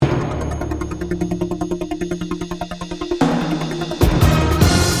I'm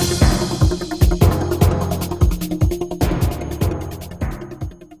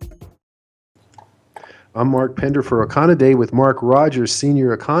Mark Pender for Econoday with Mark Rogers,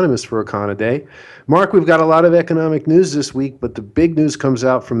 Senior Economist for Econoday. Mark, we've got a lot of economic news this week, but the big news comes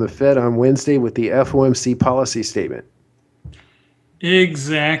out from the Fed on Wednesday with the FOMC policy statement.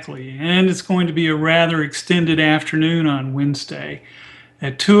 Exactly. And it's going to be a rather extended afternoon on Wednesday.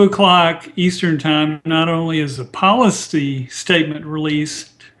 At 2 o'clock Eastern Time, not only is the policy statement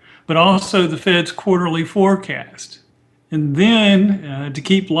released, but also the Fed's quarterly forecast. And then, to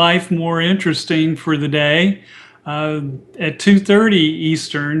keep life more interesting for the day, at 2:30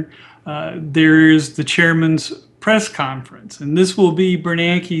 Eastern, there is the chairman's press conference. And this will be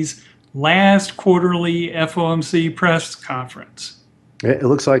Bernanke's last quarterly FOMC press conference. It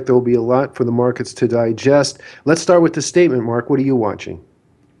looks like there will be a lot for the markets to digest. Let's start with the statement, Mark. What are you watching?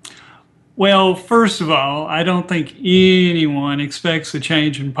 Well, first of all, I don't think anyone expects a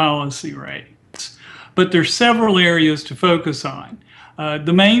change in policy rates, but there's several areas to focus on.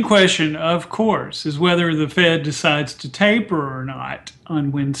 The main question, of course, is whether the Fed decides to taper or not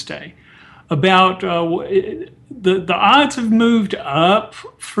on Wednesday. The odds have moved up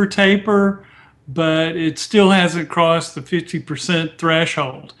for taper, but it still hasn't crossed the 50%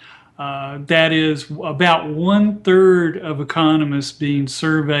 threshold. That is, about 1/3 of economists being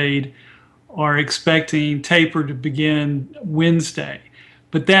surveyed are expecting taper to begin Wednesday.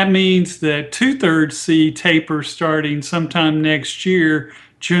 But that means that 2/3 see taper starting sometime next year,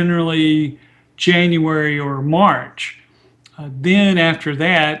 generally January or March. Then after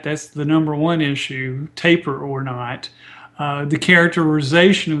that, that's the number one issue, taper or not. The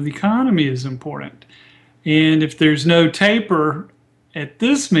characterization of the economy is important. And if there's no taper at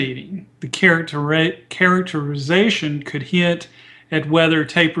this meeting, the characterization could hint at whether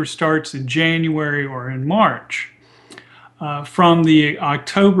taper starts in January or in March. From the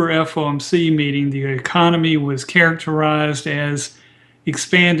October FOMC meeting, the economy was characterized as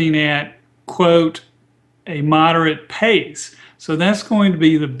expanding at, quote, a moderate pace. So that's going to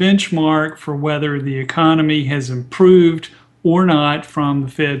be the benchmark for whether the economy has improved or not from the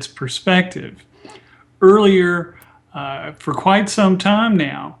Fed's perspective. Earlier, for quite some time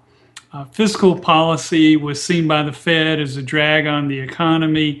now, fiscal policy was seen by the Fed as a drag on the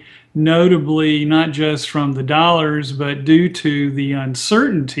economy, notably not just from the dollars, but due to the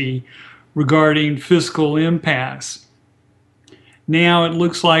uncertainty regarding fiscal impasse. Now it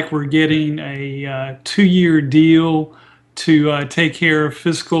looks like we're getting a 2-year deal to take care of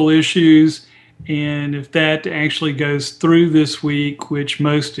fiscal issues. And if that actually goes through this week, which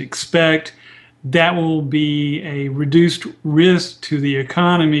most expect, that will be a reduced risk to the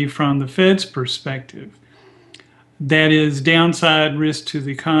economy from the Fed's perspective. That is, downside risk to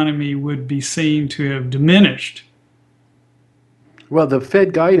the economy would be seen to have diminished. Well, the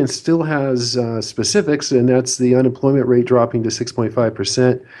Fed guidance still has specifics, and that's the unemployment rate dropping to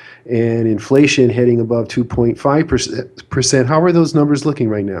 6.5% and inflation heading above 2.5%. How are those numbers looking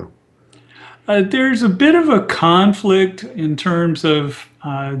right now? There's a bit of a conflict in terms of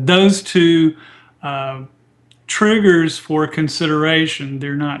those two triggers for consideration.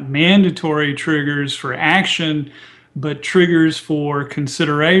 They're not mandatory triggers for action, but triggers for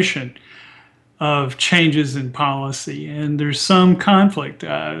consideration of changes in policy. And there's some conflict.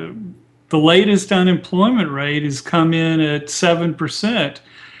 The latest unemployment rate has come in at 7%,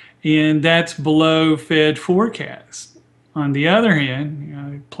 and that's below Fed forecast. On the other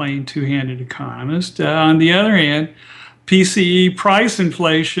hand, playing two-handed economist, on the other hand, PCE price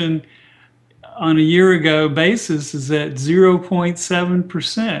inflation on a year ago basis is at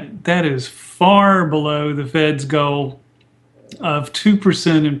 0.7%. That is far below the Fed's goal of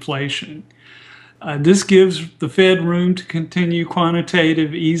 2% inflation. This gives the Fed room to continue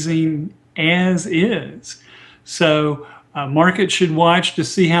quantitative easing as is. So markets should watch to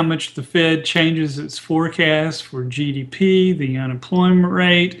see how much the Fed changes its forecast for GDP, the unemployment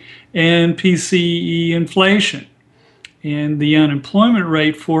rate, and PCE inflation. And the unemployment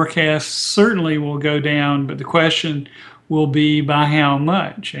rate forecast certainly will go down, but the question will be by how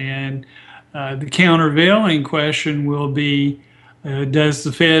much. And the countervailing question will be, does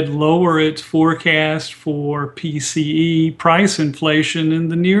the Fed lower its forecast for PCE price inflation in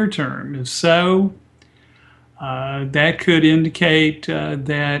the near term? If so, that could indicate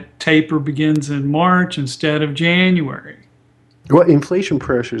that taper begins in March instead of January. Well, inflation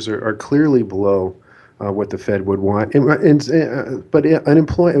pressures are clearly below what the Fed would want. But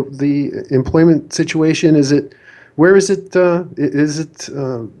the employment situation, where is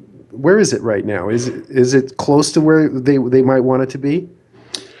it right now? Is it close to where they might want it to be?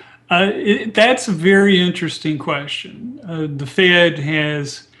 That's a very interesting question. The Fed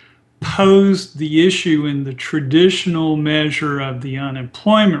has posed the issue in the traditional measure of the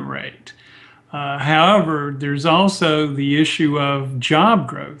unemployment rate. However, there's also the issue of job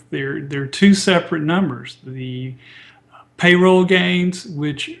growth. They're two separate numbers. The payroll gains,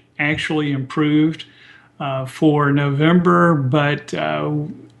 which actually improved for November, but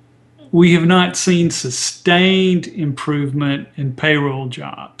we have not seen sustained improvement in payroll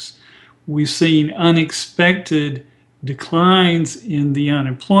jobs. We've seen unexpected declines in the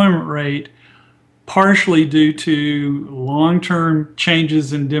unemployment rate, partially due to long-term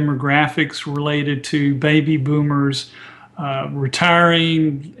changes in demographics related to baby boomers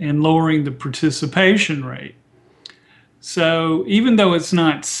retiring and lowering the participation rate. So even though it's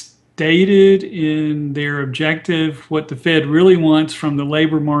not stated in their objective, what the Fed really wants from the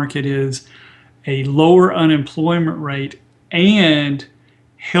labor market is a lower unemployment rate and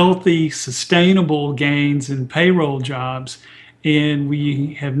healthy, sustainable gains in payroll jobs. And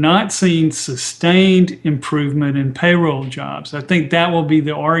we have not seen sustained improvement in payroll jobs. I think that will be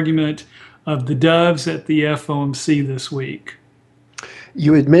the argument of the doves at the FOMC this week.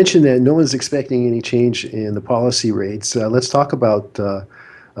 You had mentioned that no one's expecting any change in the policy rates. Let's talk about the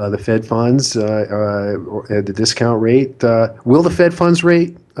Fed funds, or the discount rate. Will the Fed funds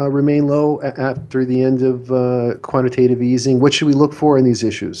rate remain low after the end of quantitative easing? What should we look for in these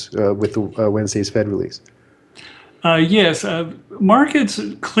issues with Wednesday's Fed release? Yes, markets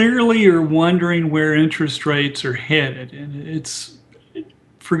clearly are wondering where interest rates are headed, and it's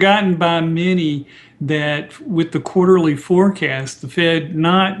forgotten by many that with the quarterly forecast, the Fed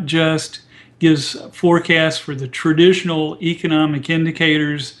not just gives forecasts for the traditional economic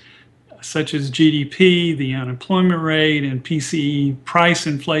indicators such as GDP, the unemployment rate, and PCE price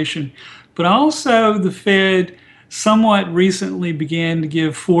inflation, but also the Fed somewhat recently began to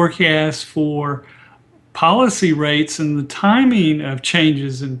give forecasts for policy rates and the timing of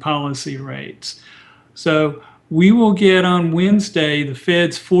changes in policy rates. So we will get on Wednesday the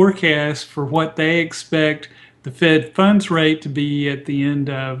Fed's forecast for what they expect the Fed funds rate to be at the end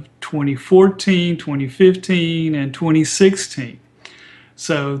of 2014, 2015, and 2016.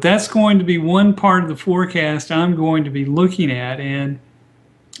 So that's going to be one part of the forecast I'm going to be looking at. And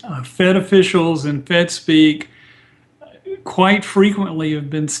Fed officials and Fed speak quite frequently have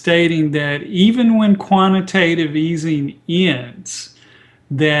been stating that even when quantitative easing ends,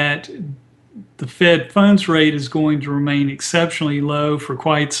 that the Fed funds rate is going to remain exceptionally low for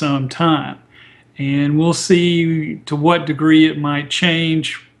quite some time. And we'll see to what degree it might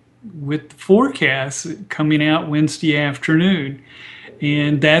change with the forecasts coming out Wednesday afternoon.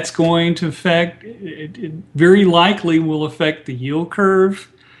 And that's going to affect, it very likely will affect the yield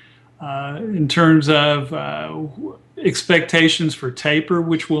curve in terms of expectations for taper,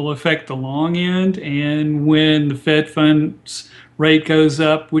 which will affect the long end, and when the Fed funds rate goes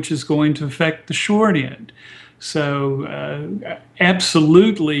up, which is going to affect the short end. So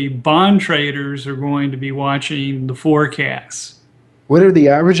absolutely, bond traders are going to be watching the forecasts. What are the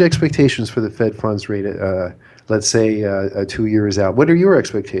average expectations for the Fed funds rate, let's say 2 years out? What are your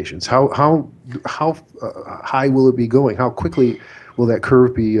expectations? How high will it be going? How quickly will that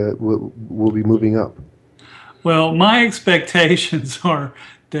curve be will be moving up? Well, my expectations are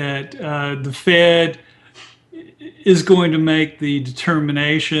that the Fed is going to make the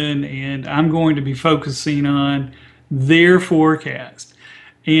determination, and I'm going to be focusing on their forecast.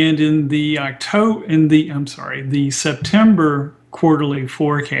 And in the September quarterly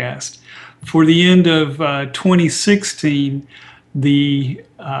forecast for the end of 2016, the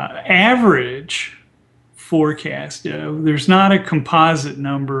average forecast, there's not a composite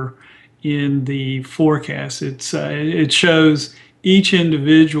number in the forecast. It shows each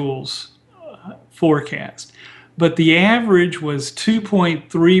individual's forecast. But the average was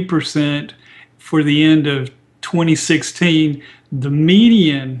 2.3% for the end of 2016. The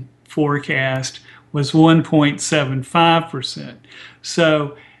median forecast was 1.75%.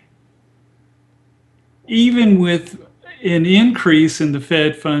 So even with an increase in the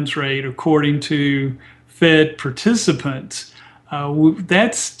Fed funds rate, according to Fed participants,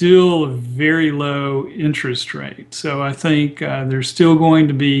 that's still a very low interest rate. So I think there's still going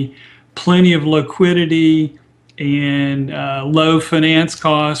to be plenty of liquidity and low finance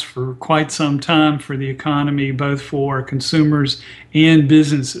costs for quite some time for the economy, both for consumers and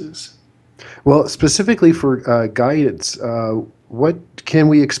businesses. Well, specifically for guidance, what can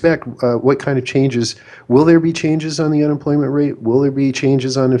we expect? What kind of changes? Will there be changes on the unemployment rate? Will there be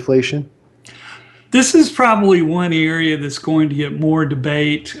changes on inflation? This is probably one area that's going to get more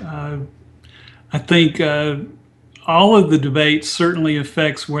debate. I think all of the debate certainly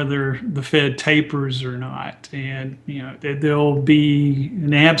affects whether the Fed tapers or not. And, there'll be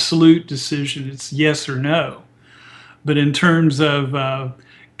an absolute decision. It's yes or no. But in terms of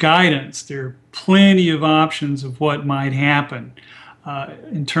guidance, there are plenty of options of what might happen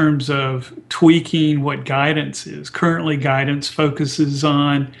in terms of tweaking what guidance is. Currently, guidance focuses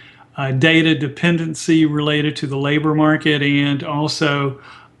on data dependency related to the labor market and also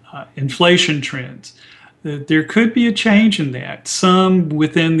inflation trends. There could be a change in that. Some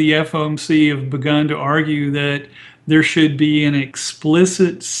within the FOMC have begun to argue that there should be an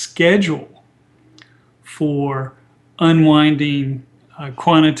explicit schedule for unwinding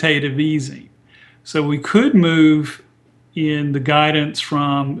quantitative easing. So we could move in the guidance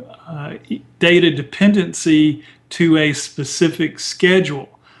from data dependency to a specific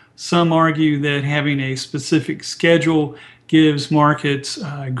schedule. Some argue that having a specific schedule gives markets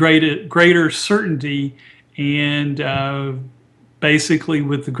greater certainty, and basically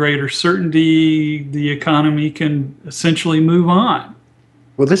with the greater certainty, the economy can essentially move on.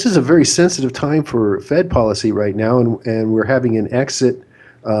 Well, this is a very sensitive time for Fed policy right now, and we're having an exit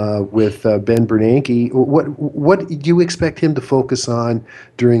with Ben Bernanke. What do you expect him to focus on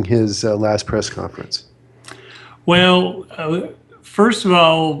during his last press conference? Well, first of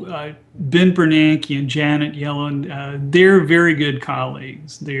all, Ben Bernanke and Janet Yellen, they're very good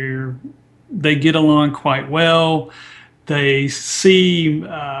colleagues. They get along quite well. They see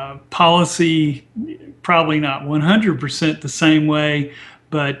policy probably not 100% the same way,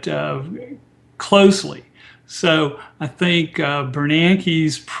 but closely. So I think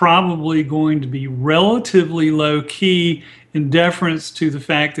Bernanke's probably going to be relatively low key in deference to the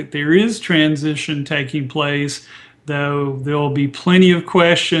fact that there is transition taking place, though there will be plenty of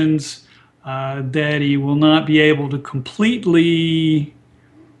questions that he will not be able to completely,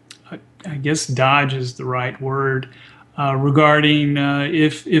 I guess dodge is the right word, regarding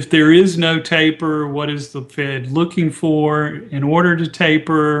if there is no taper, what is the Fed looking for in order to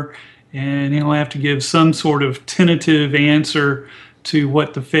taper, and he'll have to give some sort of tentative answer to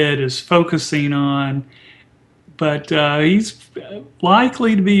what the Fed is focusing on. But he's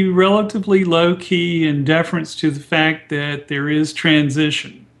likely to be relatively low-key in deference to the fact that there is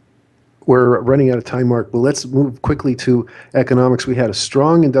transition. We're running out of time, Mark, but let's move quickly to economics. We had a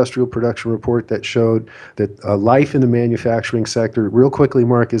strong industrial production report that showed that life in the manufacturing sector. Real quickly,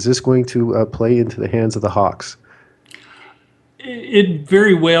 Mark, is this going to play into the hands of the hawks? It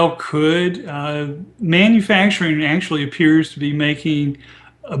very well could. Manufacturing actually appears to be making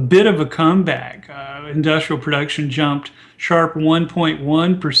a bit of a comeback. Industrial production jumped sharp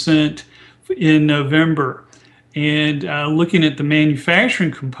 1.1% in November. And looking at the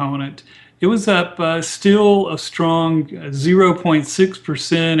manufacturing component, it was up still a strong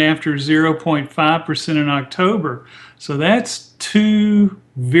 0.6% after 0.5% in October. So that's two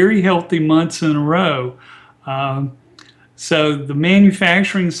very healthy months in a row. So the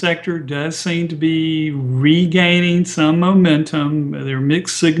manufacturing sector does seem to be regaining some momentum. There are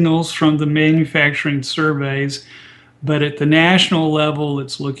mixed signals from the manufacturing surveys, but at the national level,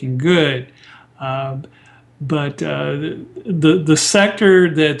 it's looking good. But the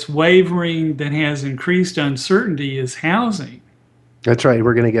sector that's wavering, that has increased uncertainty, is housing. That's right.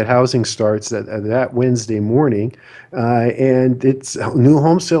 We're going to get housing starts that Wednesday morning, and it's new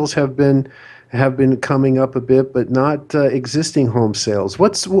home sales have been coming up a bit, but not existing home sales.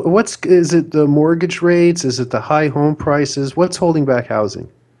 What's is it the mortgage rates? Is it the high home prices? What's holding back housing?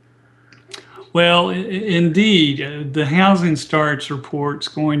 Well, indeed, the housing starts report's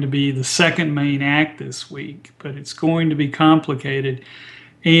going to be the second main act this week, but it's going to be complicated.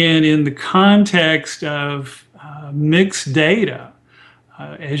 And in the context of mixed data,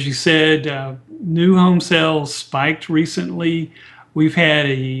 as you said, new home sales spiked recently. We've had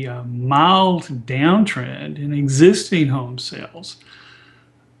a mild downtrend in existing home sales.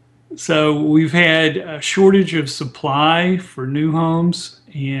 So we've had a shortage of supply for new homes,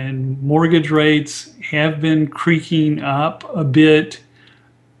 and mortgage rates have been creaking up a bit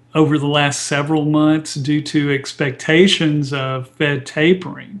over the last several months due to expectations of Fed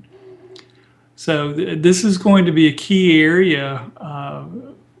tapering. So this is going to be a key area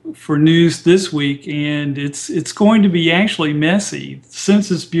for news this week, and it's going to be actually messy. The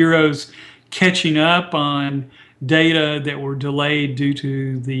Census Bureau's catching up on data that were delayed due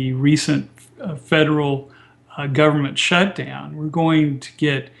to the recent federal government shutdown. We're going to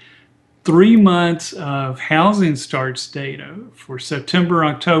get 3 months of housing starts data for September,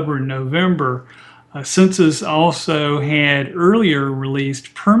 October, and November. Census also had earlier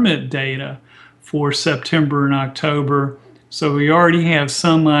released permit data for September and October, so we already have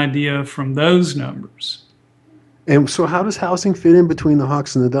some idea from those numbers. And so how does housing fit in between the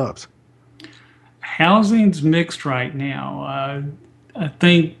Hawks and the Doves? Housing's mixed right now. I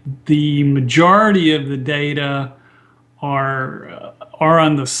think the majority of the data are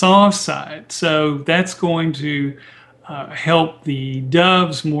on the soft side, so that's going to help the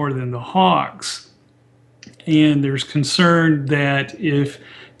Doves more than the Hawks. And there's concern that if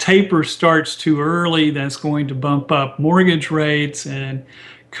taper starts too early, that's going to bump up mortgage rates and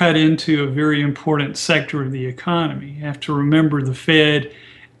cut into a very important sector of the economy. You have to remember the Fed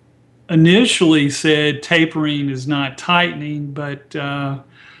initially said tapering is not tightening, but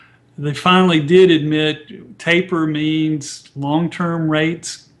they finally did admit taper means long-term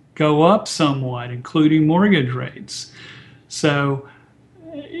rates go up somewhat, including mortgage rates. So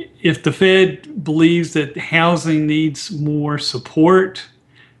if the Fed believes that housing needs more support,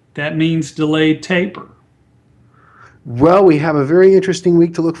 that means delayed taper. Well, we have a very interesting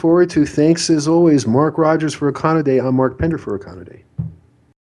week to look forward to. Thanks, as always, Mark Rogers for Econoday. I'm Mark Pender for Econoday.